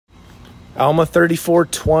Alma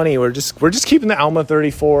 3420. We're just keeping the Alma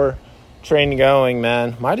 34 train going,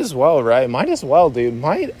 man. Might as well, right? Might as well, dude.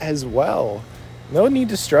 Might as well. No need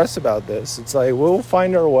to stress about this. It's like, we'll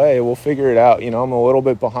find our way. We'll figure it out. I'm a little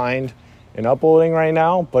bit behind in uploading right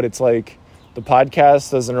now, but it's like the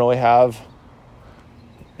podcast doesn't really have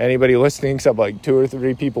anybody listening except like 2 or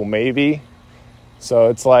 3 people maybe. So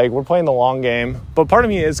it's like we're playing the long game. But part of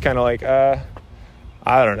me is kind of like,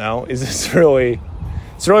 I don't know. Is this really...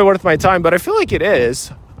 It's really worth my time, but I feel like it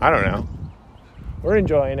is. I don't know. We're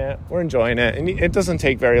enjoying it. And it doesn't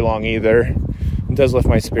take very long either. It does lift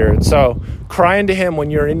my spirit. So, cry unto him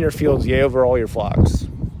when you're in your fields, yea, over all your flocks.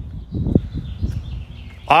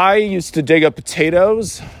 I used to dig up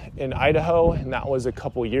potatoes in Idaho, and that was a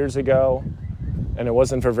couple years ago. And it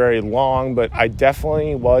wasn't for very long, but I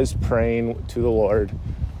definitely was praying to the Lord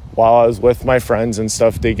while I was with my friends and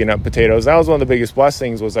stuff digging up potatoes. That was one of the biggest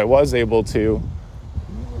blessings, was I was able to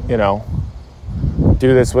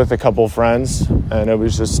do this with a couple friends, and it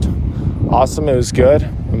was just awesome. It was good.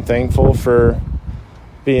 I'm thankful for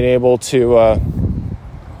being able to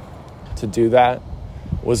do that.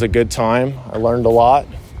 It was a good time. I learned a lot.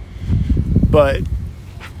 But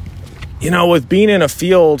with being in a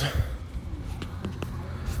field,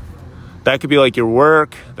 that could be like your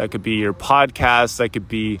work, that could be your podcast, that could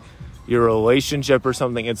be your relationship or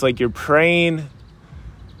something. It's like you're praying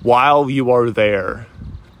while you are there,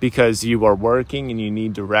 because you are working and you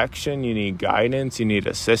need direction, you need guidance, you need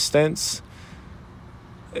assistance.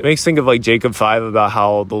 It makes me think of like Jacob 5 about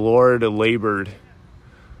how the Lord labored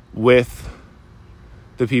with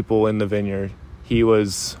the people in the vineyard. He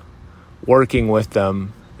was working with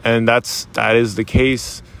them. And that is the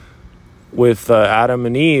case with Adam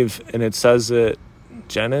and Eve. And it says it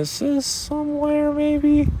Genesis somewhere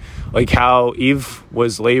maybe, like how Eve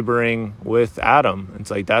was laboring with Adam. It's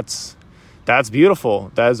like that's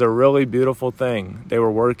beautiful. That is a really beautiful thing. They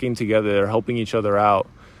were working together. They're helping each other out.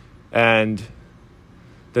 And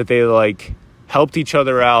that they helped each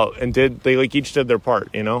other out and each did their part,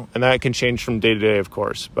 And that can change from day to day, of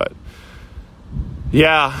course. But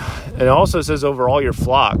yeah, and it also says over all your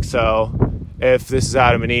flock. So if this is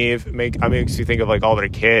Adam and Eve, makes you think of all their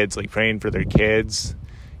kids, praying for their kids.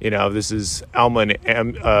 This is Alma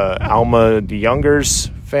the younger's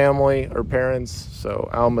family or parents. So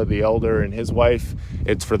Alma the elder and his wife,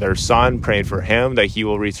 it's for their son, praying for him that he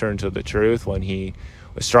will return to the truth when he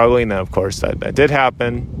was struggling. Then, of course, that did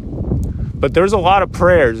happen. But there's a lot of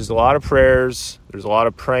prayers. There's a lot of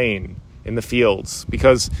praying in the fields,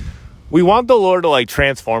 because we want the Lord to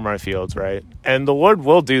transform our fields, right? And the Lord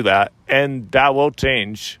will do that, and that will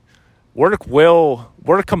change. Work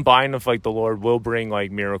combined with the Lord will bring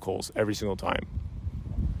miracles every single time,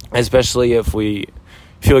 especially if we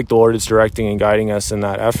feel like the Lord is directing and guiding us in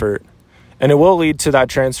that effort, and it will lead to that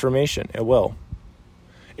transformation. It will.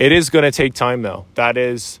 It is going to take time, though. That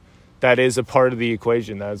is a part of the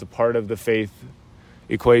equation. That is a part of the faith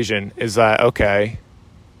equation. Is that okay?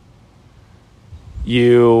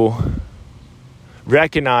 You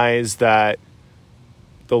recognize that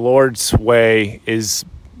the Lord's way is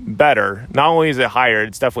better. Not only is it higher,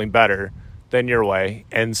 it's definitely better than your way.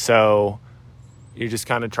 And so you just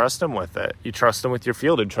kind of trust him with it. You trust him with your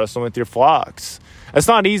field and trust him with your flocks. It's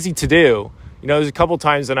not easy to do. There's a couple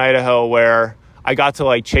times in Idaho where I got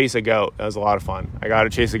to chase a goat. That was a lot of fun. I got to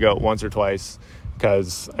chase a goat once or twice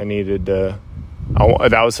because I needed to.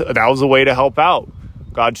 That was a way to help out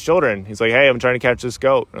God's children. He's like, hey, I'm trying to catch this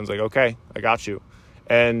goat. And I was like, okay, I got you.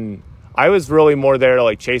 And I was really more there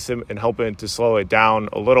to chase him and help him to slow it down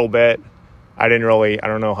a little bit. I don't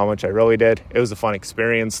know how much I really did. It was a fun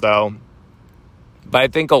experience though. But I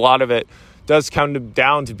think a lot of it does come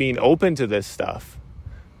down to being open to this stuff.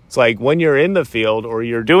 It's when when you're in the field or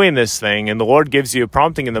you're doing this thing and the Lord gives you a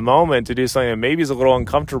prompting in the moment to do something that maybe is a little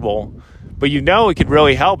uncomfortable, but it could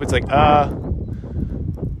really help. It's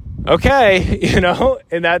okay,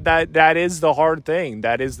 and that is the hard thing.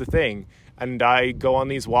 That is the thing. And I go on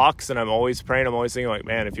these walks and I'm always praying. I'm always thinking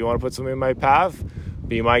man, if you want to put something in my path,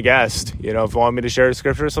 be my guest. If you want me to share a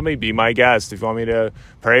scripture with somebody, be my guest. If you want me to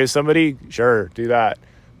pray with somebody, sure, do that.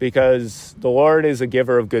 Because the Lord is a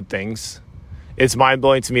giver of good things. It's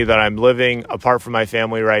mind-blowing to me that I'm living apart from my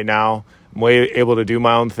family right now. I'm able to do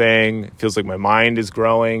my own thing. It feels like my mind is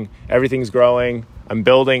growing. Everything's growing. I'm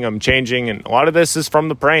building. I'm changing. And a lot of this is from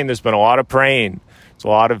the praying. There's been a lot of praying. There's a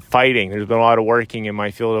lot of fighting. There's been a lot of working in my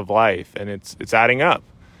field of life. And it's adding up.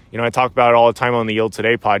 I talk about it all the time on the Yield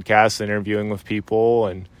Today podcast, interviewing with people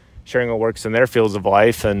and sharing what works in their fields of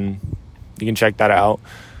life. And you can check that out.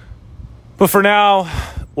 But for now,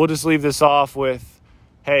 we'll just leave this off with,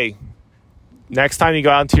 hey, next time you go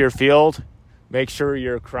out into your field, make sure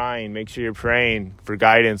you're crying, make sure you're praying for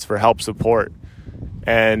guidance, for help, support,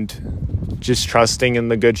 and just trusting in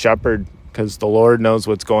the Good Shepherd, because the Lord knows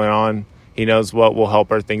what's going on. He knows what will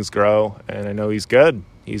help our things grow, and I know He's good.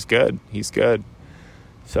 He's good. He's good.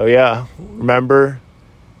 So yeah, remember,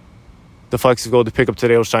 the flecks of gold to pick up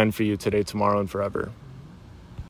today will shine for you today, tomorrow, and forever.